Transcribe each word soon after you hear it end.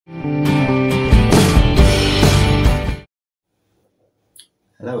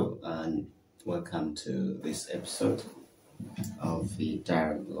Welcome to this episode of the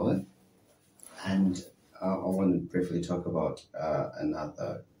Direct Lawyer, and I want to briefly talk about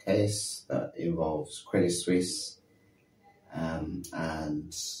another case that involves Credit Suisse and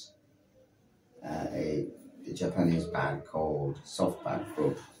a Japanese bank called Softbank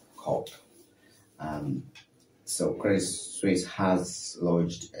Group Corp. So Credit Suisse has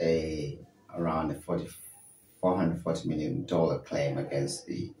lodged around a $440 million claim against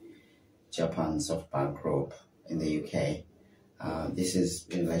the Japan Softbank Group in the UK. This is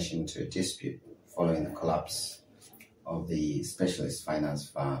in relation to a dispute following the collapse of the specialist finance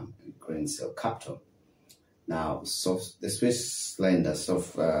firm Greensill Capital. Now, the Swiss lender,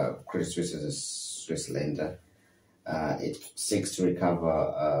 Credit Suisse is a Swiss lender. It seeks to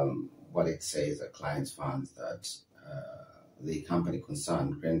recover what it says are clients' funds that the company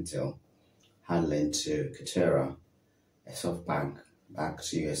concerned, Greensill, had lent to Katera, a SoftBank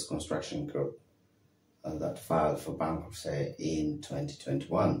backed US construction group that filed for bankruptcy in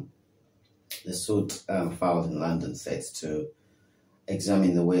 2021. The suit filed in London sets to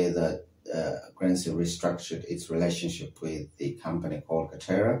examine the way that Greensill restructured its relationship with the company called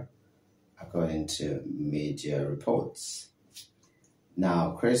Katera, according to media reports.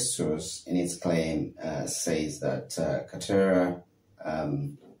 Now, Credit Suisse, in its claim, says that Katera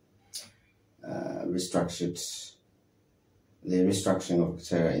the restructuring of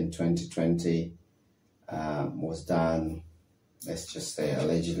Katera in 2020 was done, let's just say,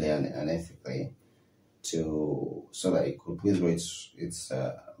 allegedly and unethically, so that it could withdraw its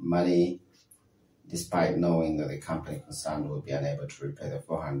money, despite knowing that the company concerned would be unable to repay the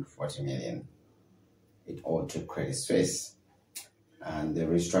 $440 million it owed to Credit Suisse. And the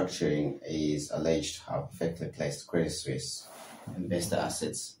restructuring is alleged to have effectively placed Credit Suisse investor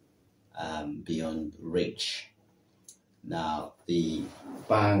assets beyond reach. Now, the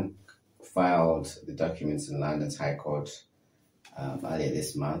bank filed the documents in London's High Court earlier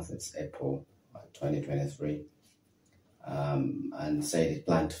this month, it's April 2023, and said it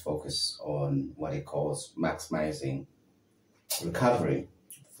planned to focus on what it calls maximizing recovery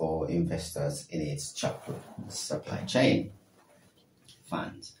for investors in its supply chain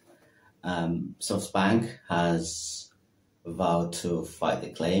funds. Softbank has vowed to fight the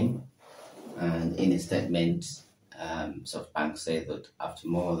claim, and in a statement, Softbank said that after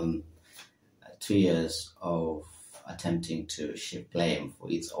more than 2 years of attempting to shift blame for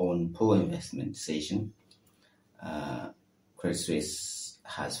its own poor investment decision, Credit Suisse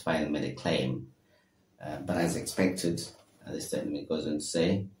has finally made a claim. But as expected, the statement goes on to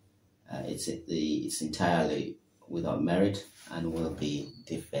say it's entirely without merit and will be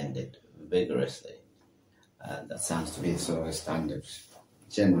defended vigorously. That sounds to be sort of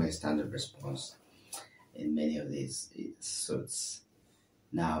generally standard response in many of these suits.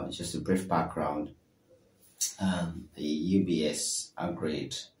 Now, just a brief background. The UBS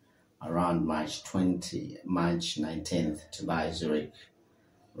agreed around March 19th to buy Zurich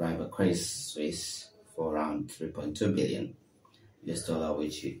rival Credit Suisse for around $3.2 billion,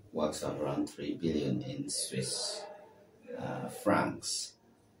 which works out around 3 billion in Swiss francs.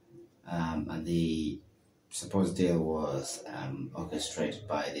 And the supposed deal was orchestrated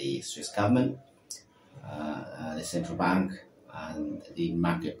by the Swiss government, the central bank, and the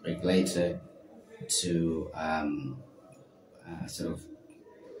market regulator to sort of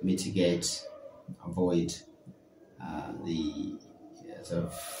mitigate, avoid the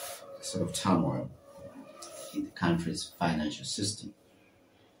sort of turmoil in the country's financial system.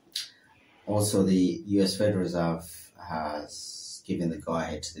 Also, the US Federal Reserve has given the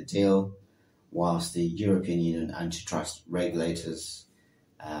go-ahead to the deal, whilst the European Union antitrust regulators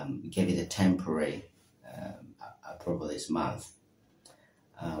gave it a temporary approval this month.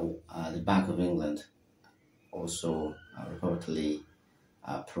 The Bank of England also reportedly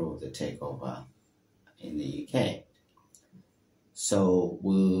approved the takeover in the UK. So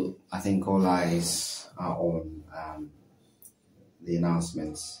I think all eyes are on the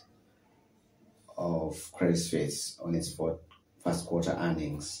announcements of Credit Suisse on its first quarter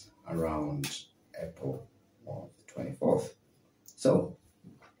earnings around April 24th. So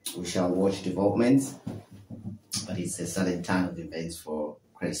we shall watch developments, but it's a sudden turn of events for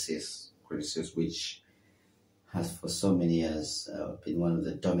Credit Suisse, which has for so many years been one of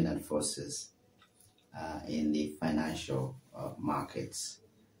the dominant forces in the financial markets,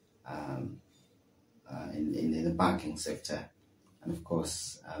 in the banking sector. And of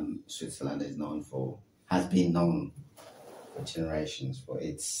course, Switzerland has been known for generations for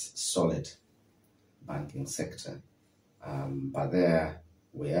its solid banking sector. But there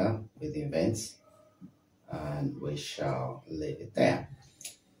we are with the events, and we shall leave it there.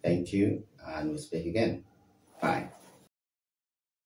 Thank you. and we'll speak again. Bye.